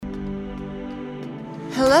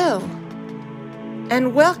Hello,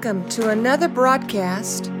 and welcome to another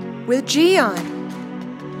broadcast with Gian.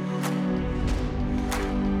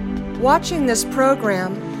 Watching this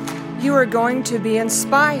program, you are going to be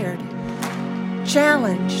inspired,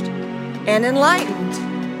 challenged, and enlightened.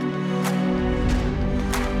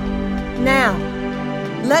 Now,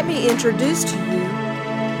 let me introduce to you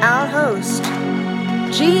our host,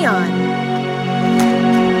 Gian.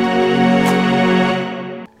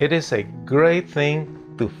 It is a great thing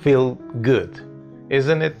to feel good,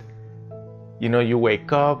 isn't it? You know, you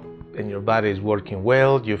wake up and your body is working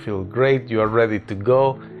well, you feel great, you are ready to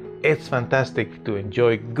go. It's fantastic to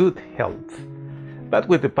enjoy good health. But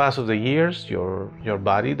with the pass of the years, your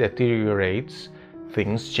body deteriorates,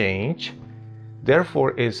 things change.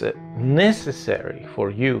 Therefore, it's necessary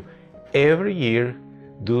for you every year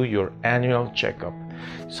do your annual checkup.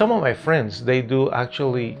 Some of my friends, they do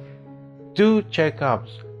actually 2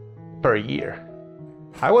 checkups per year.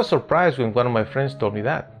 I was surprised when one of my friends told me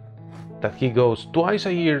that he goes twice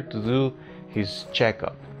a year to do his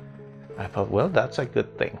checkup. I thought, well, that's a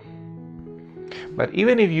good thing. But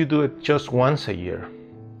even if you do it just once a year,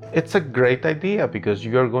 it's a great idea because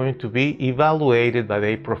you are going to be evaluated by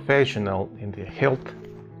a professional in the health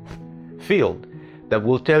field that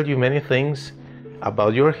will tell you many things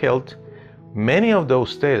about your health. Many of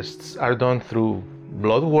those tests are done through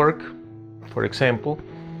blood work, for example,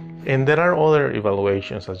 and there are other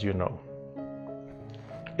evaluations, as you know.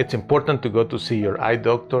 It's important to go to see your eye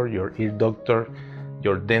doctor, your ear doctor,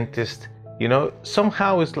 your dentist. You know,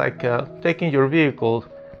 somehow it's like taking your vehicle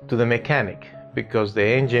to the mechanic because the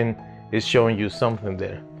engine is showing you something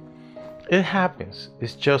there. It happens.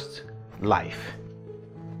 It's just life.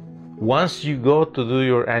 Once you go to do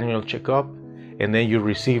your annual checkup and then you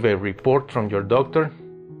receive a report from your doctor,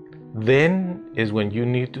 then is when you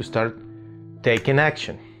need to start taking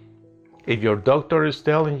action. If your doctor is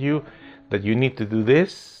telling you that you need to do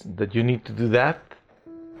this, that you need to do that,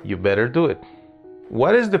 you better do it.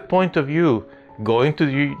 What is the point of you going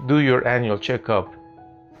to do your annual checkup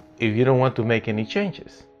if you don't want to make any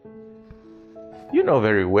changes? You know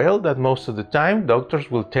very well that most of the time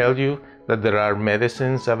doctors will tell you that there are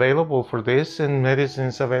medicines available for this and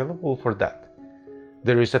medicines available for that.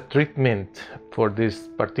 There is a treatment for this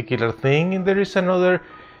particular thing and there is another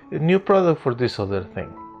new product for this other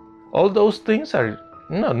thing. All those things are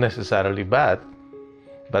not necessarily bad,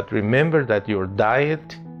 but remember that your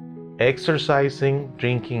diet, exercising,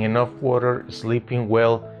 drinking enough water, sleeping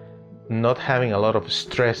well, not having a lot of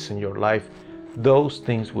stress in your life, those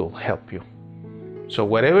things will help you. So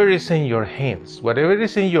whatever is in your hands, whatever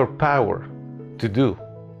is in your power to do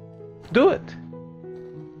it.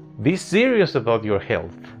 Be serious about your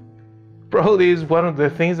health. Probably is one of the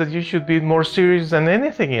things that you should be more serious than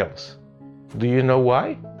anything else. Do you know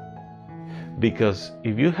why? Because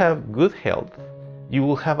if you have good health, you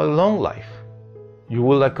will have a long life. You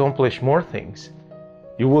will accomplish more things.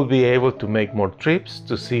 You will be able to make more trips,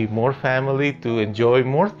 to see more family, to enjoy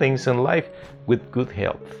more things in life with good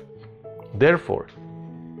health. Therefore,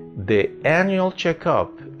 the annual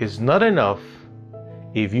checkup is not enough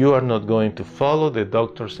if you are not going to follow the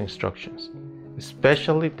doctor's instructions,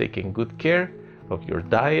 especially taking good care of your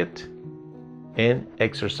diet and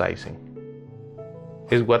exercising.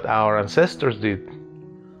 Is what our ancestors did.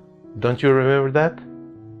 Don't you remember that?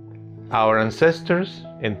 Our ancestors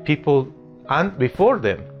and people before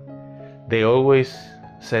them, they always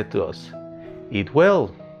said to us, eat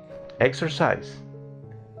well, exercise.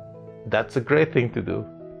 That's a great thing to do.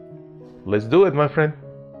 Let's do it, my friend.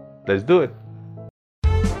 Let's do it.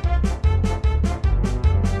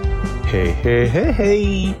 Hey, hey, hey,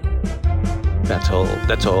 hey. That's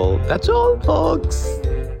all, folks.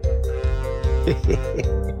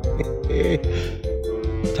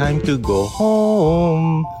 Time to go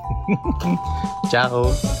home.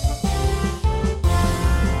 Ciao.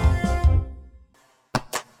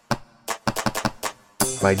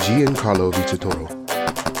 By Giancarlo Vitatoro.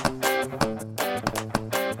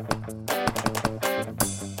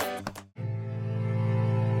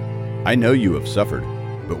 I know you have suffered,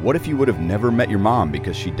 but what if you would have never met your mom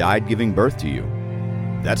because she died giving birth to you?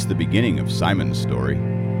 That's the beginning of Simon's story.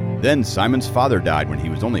 Then Simon's father died when he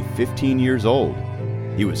was only 15 years old.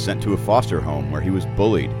 He was sent to a foster home where he was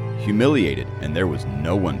bullied, humiliated, and there was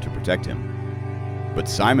no one to protect him. But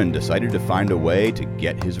Simon decided to find a way to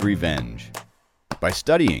get his revenge by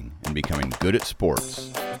studying and becoming good at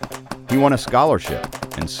sports. He won a scholarship,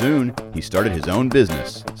 and soon he started his own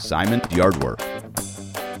business, Simon's Yardwork.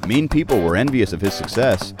 Mean people were envious of his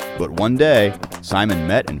success, but one day, Simon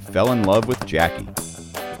met and fell in love with Jackie.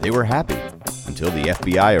 They were happy until the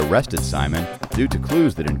FBI arrested Simon due to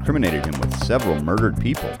clues that incriminated him with several murdered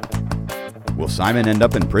people. Will Simon end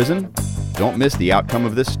up in prison? Don't miss the outcome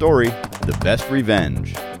of this story, The Best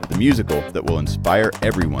Revenge, the musical that will inspire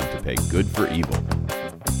everyone to pay good for evil.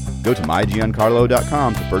 Go to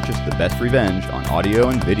mygiancarlo.com to purchase The Best Revenge on audio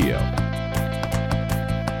and video.